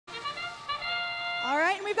All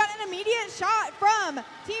right, and we've got an immediate shot from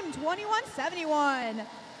Team 2171.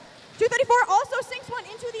 234 also sinks one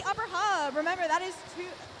into the upper hub. Remember, that is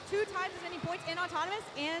two times as many points in autonomous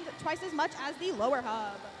and twice as much as the lower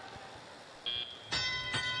hub.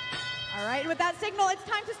 All right, and with that signal, it's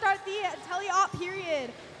time to start the teleop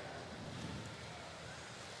period.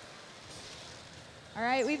 All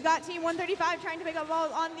right, we've got Team 135 trying to pick up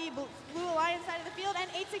balls on the Blue Alliance side of the field, and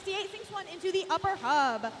 868 sinks one into the upper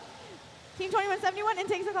hub. Team 2171 and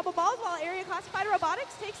takes a couple balls, while Area Classified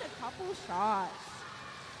Robotics takes a couple shots.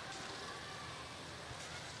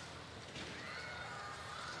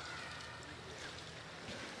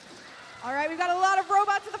 All right, we've got a lot of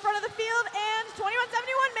robots at the front of the field, and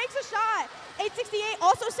 2171 makes a shot. 868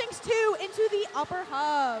 also sinks two into the upper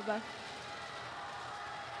hub.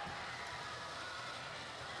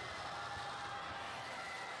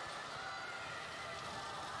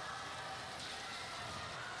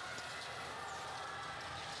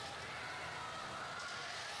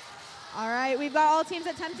 All right, we've got all teams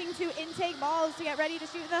attempting to intake balls to get ready to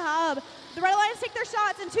shoot in the hub. The Red Alliance take their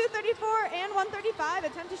shots, and 234 and 135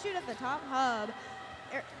 attempt to shoot at the top hub.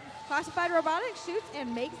 Classified Robotics shoots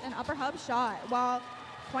and makes an upper hub shot, while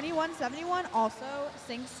 2171 also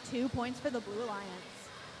sinks 2 points for the Blue Alliance.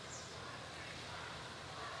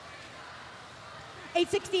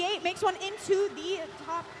 868 makes one into the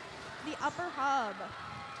upper hub.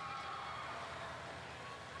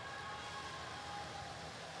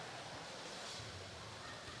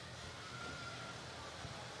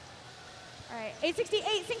 All right,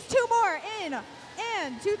 868 sinks two more in,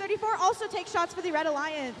 and 234 also takes shots for the Red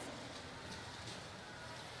Alliance.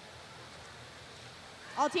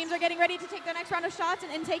 All teams are getting ready to take their next round of shots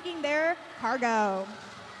and taking their cargo.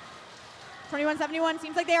 2171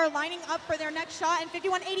 seems like they are lining up for their next shot, and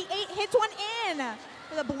 5188 hits one in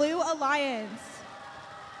for the Blue Alliance.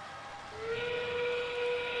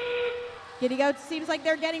 Giddy Goats seems like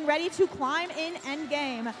they're getting ready to climb in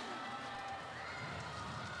endgame.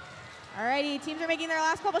 Alrighty, teams are making their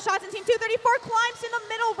last couple shots, and Team 234 climbs in the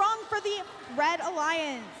middle rung for the Red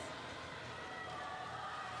Alliance.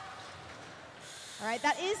 All right,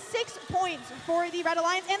 that is 6 points for the Red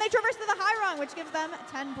Alliance, and they traverse to the high rung, which gives them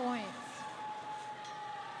 10 points.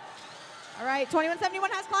 All right,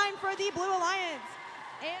 2171 has climbed for the Blue Alliance,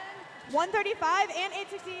 and 135 and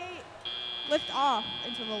 868 lift off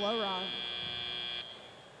into the low rung.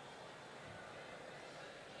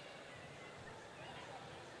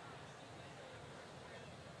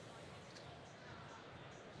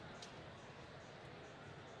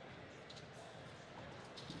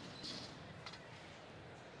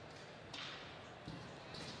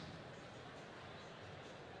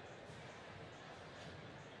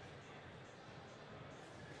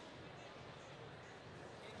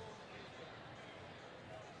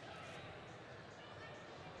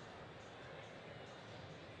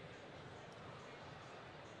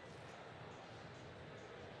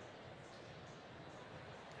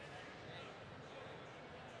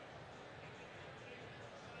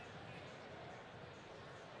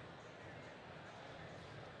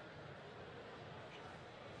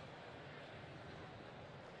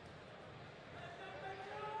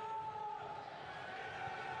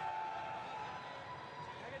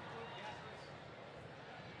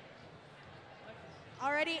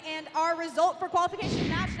 Alrighty, and our result for qualification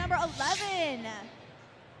match number 11.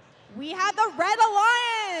 We have the Red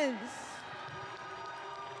Alliance.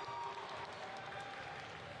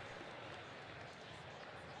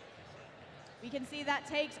 We can see that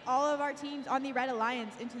takes all of our teams on the Red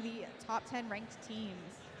Alliance into the top 10 ranked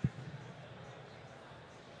teams.